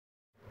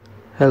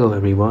Hello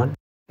everyone,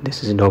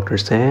 this is Dr.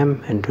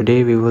 Sam and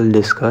today we will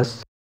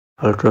discuss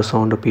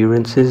ultrasound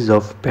appearances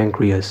of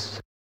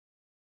pancreas.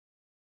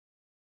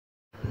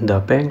 The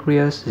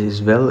pancreas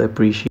is well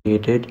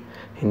appreciated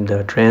in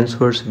the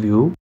transverse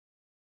view.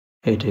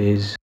 It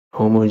is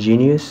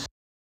homogeneous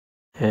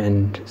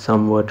and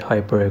somewhat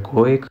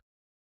hyperechoic.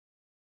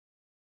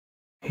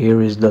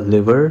 Here is the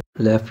liver,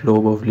 left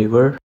lobe of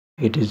liver.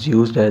 It is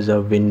used as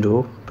a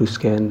window to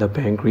scan the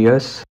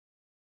pancreas.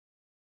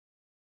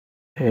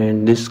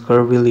 And this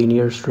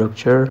curvilinear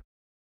structure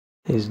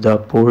is the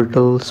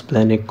portal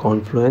splenic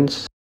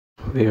confluence,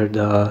 where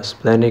the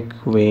splenic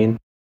vein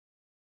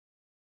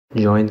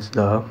joins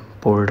the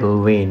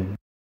portal vein.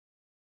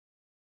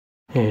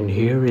 And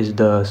here is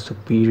the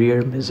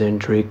superior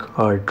mesenteric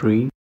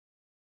artery,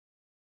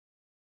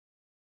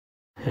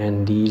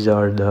 and these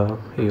are the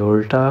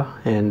aorta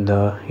and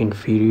the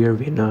inferior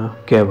vena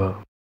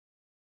cava.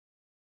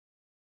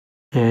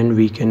 And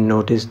we can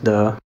notice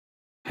the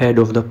head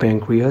of the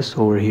pancreas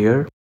over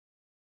here,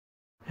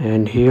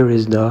 and here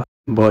is the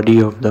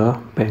body of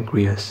the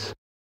pancreas.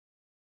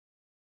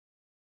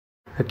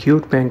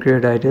 Acute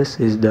pancreatitis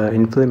is the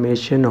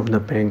inflammation of the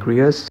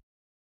pancreas.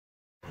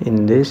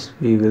 In this,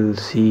 we will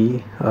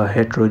see a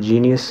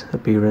heterogeneous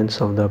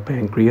appearance of the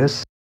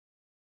pancreas,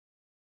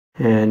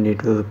 and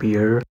it will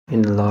appear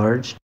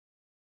enlarged,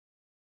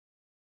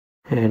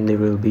 and there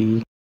will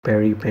be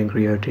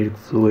peripancreatic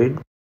fluid,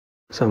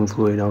 some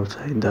fluid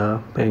outside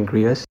the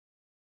pancreas.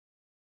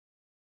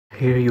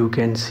 Here you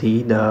can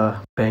see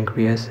the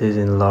pancreas is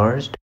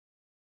enlarged.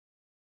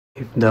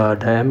 If the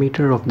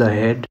diameter of the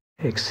head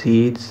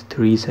exceeds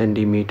 3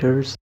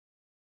 centimeters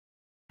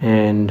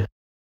and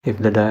if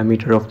the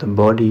diameter of the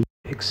body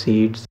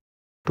exceeds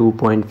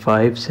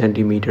 2.5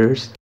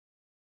 centimeters,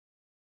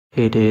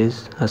 it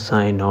is a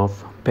sign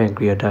of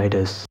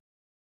pancreatitis,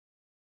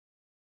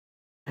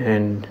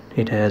 and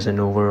it has an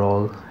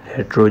overall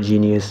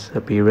heterogeneous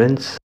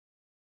appearance,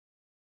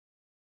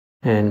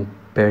 and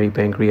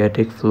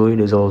peripancreatic fluid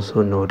is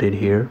also noted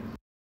here.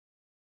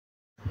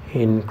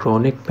 In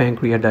chronic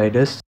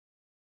pancreatitis,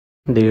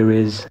 there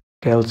is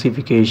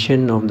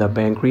calcification of the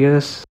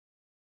pancreas,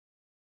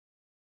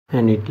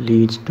 and it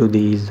leads to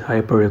these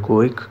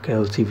hyperechoic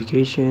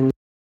calcification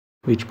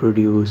which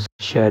produce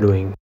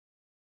shadowing.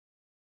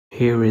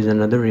 Here is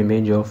another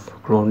image of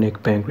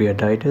chronic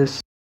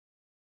pancreatitis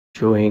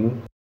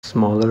showing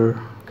smaller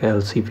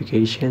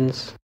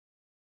calcifications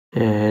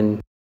and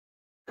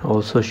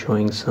also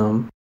showing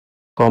some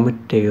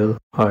comet tail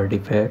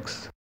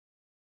artifacts.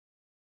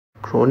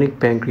 Chronic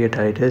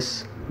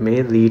pancreatitis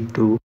may lead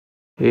to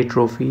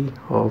atrophy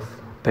of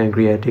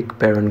pancreatic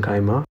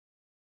parenchyma.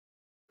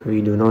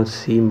 We do not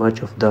see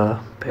much of the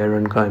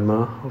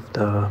parenchyma of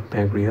the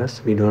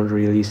pancreas. We don't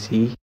really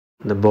see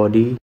the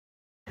body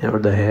or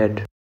the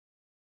head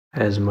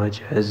as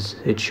much as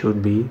it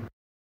should be.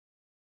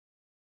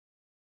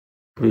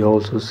 We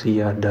also see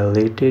a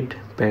dilated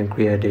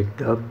pancreatic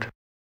duct.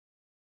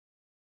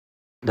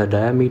 The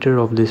diameter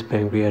of this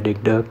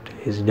pancreatic duct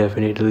is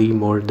definitely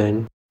more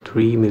than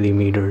 3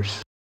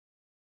 millimeters.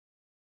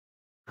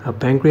 A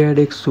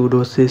pancreatic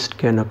pseudocyst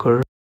can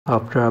occur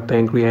after a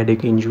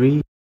pancreatic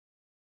injury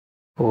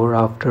or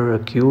after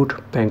acute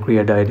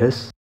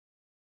pancreatitis,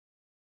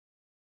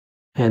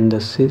 and the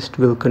cyst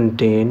will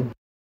contain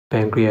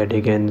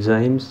pancreatic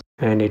enzymes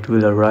and it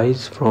will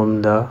arise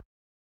from the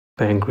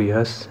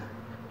pancreas.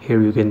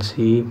 Here you can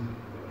see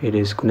it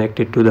is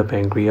connected to the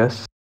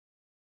pancreas.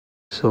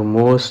 So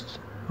most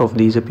of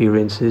these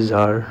appearances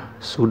are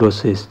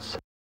pseudocysts.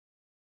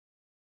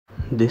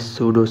 This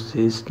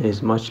pseudocyst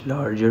is much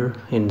larger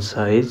in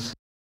size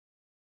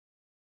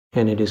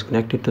and it is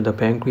connected to the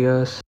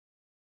pancreas,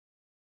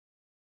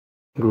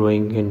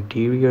 growing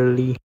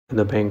anteriorly to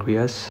the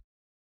pancreas.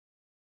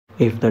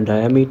 If the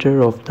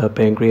diameter of the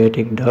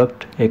pancreatic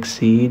duct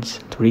exceeds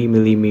 3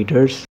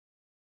 millimeters,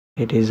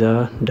 it is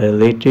a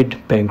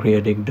dilated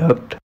pancreatic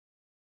duct.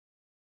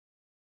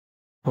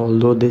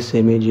 Although this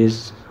image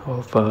is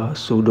of a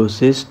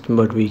pseudocyst,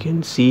 but we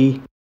can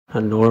see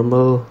a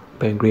normal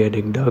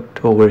pancreatic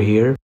duct over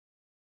here,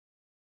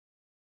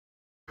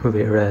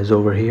 whereas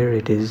over here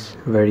it is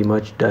very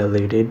much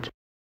dilated.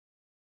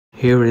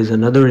 Here is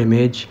another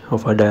image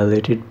of a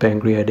dilated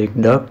pancreatic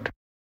duct.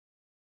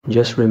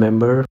 Just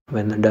remember,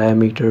 when the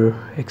diameter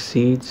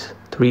exceeds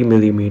 3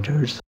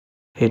 millimeters,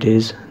 it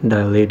is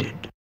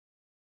dilated.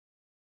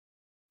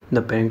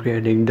 The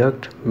pancreatic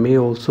duct may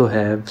also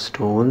have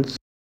stones.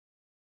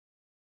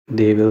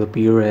 They will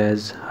appear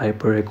as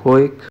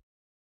hyperechoic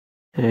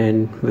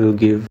and will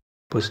give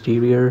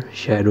posterior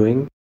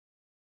shadowing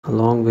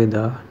along with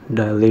a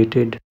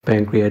dilated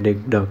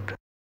pancreatic duct.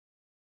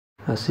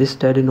 A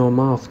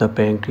cystadenoma of the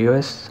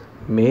pancreas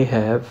may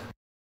have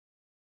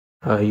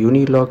a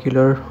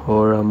unilocular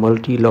or a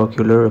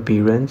multilocular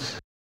appearance.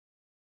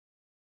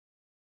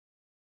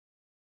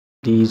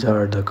 These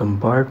are the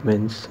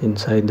compartments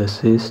inside the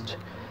cyst.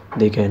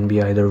 They can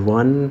be either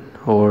one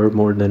or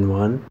more than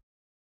one.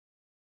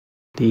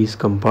 These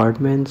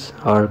compartments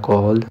are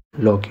called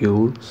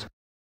locules.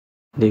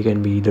 They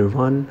can be either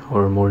one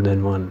or more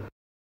than one.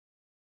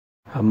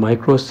 A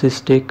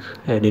microcystic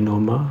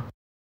adenoma,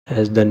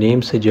 as the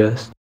name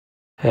suggests,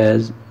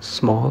 has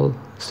small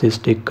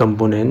cystic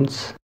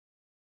components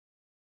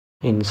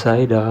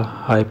inside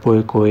a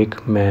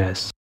hypoechoic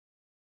mass.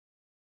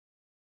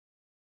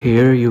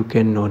 Here you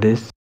can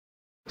notice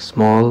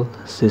small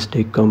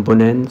cystic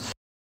components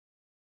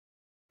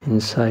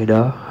inside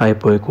a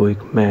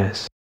hypoechoic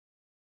mass.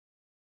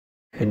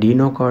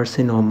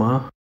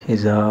 Adenocarcinoma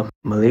is a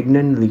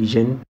malignant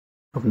lesion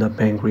of the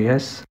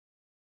pancreas.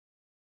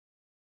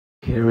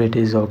 Here it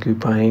is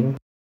occupying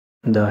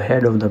the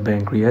head of the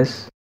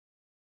pancreas.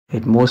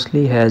 It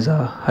mostly has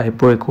a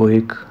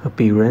hypoechoic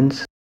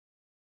appearance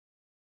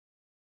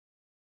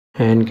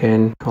and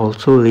can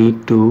also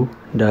lead to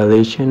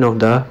dilation of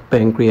the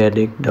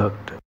pancreatic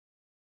duct.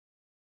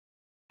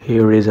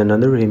 Here is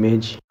another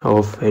image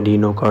of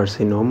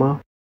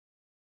adenocarcinoma,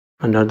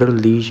 another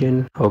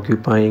lesion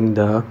occupying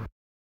the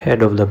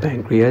head of the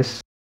pancreas.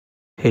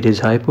 It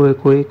is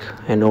hypoechoic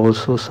and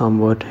also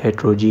somewhat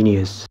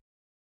heterogeneous.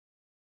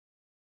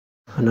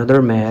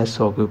 Another mass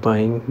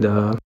occupying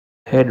the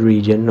head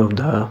region of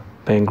the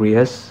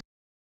pancreas.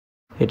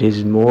 It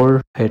is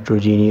more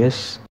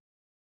heterogeneous,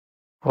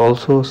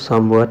 also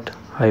somewhat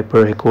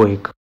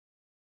hyperechoic.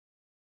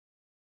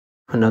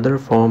 Another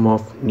form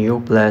of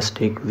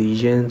neoplastic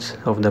lesions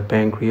of the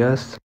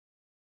pancreas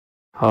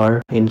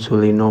are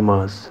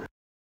insulinomas.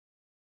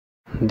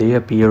 They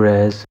appear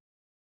as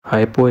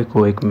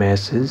hypoechoic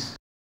masses.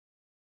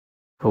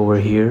 Over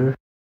here,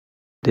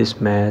 this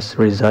mass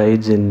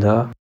resides in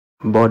the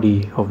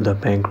body of the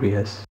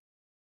pancreas.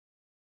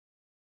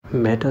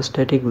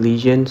 Metastatic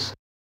lesions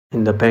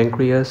in the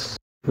pancreas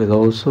will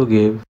also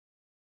give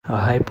a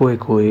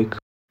hypoechoic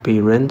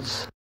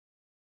appearance.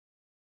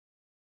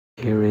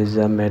 Here is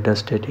a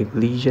metastatic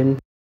lesion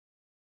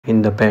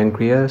in the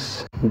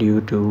pancreas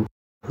due to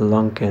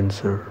lung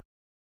cancer.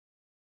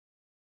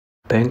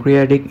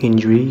 Pancreatic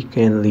injury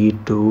can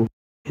lead to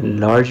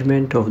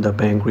enlargement of the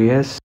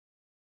pancreas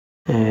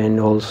and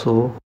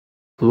also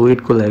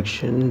fluid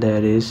collection,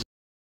 that is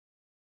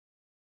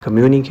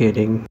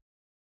communicating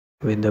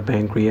with the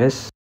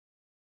pancreas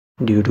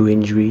due to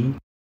injury.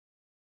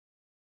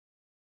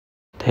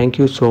 Thank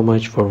you so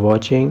much for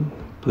watching.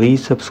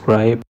 Please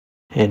subscribe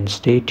and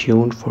stay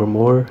tuned for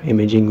more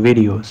imaging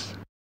videos.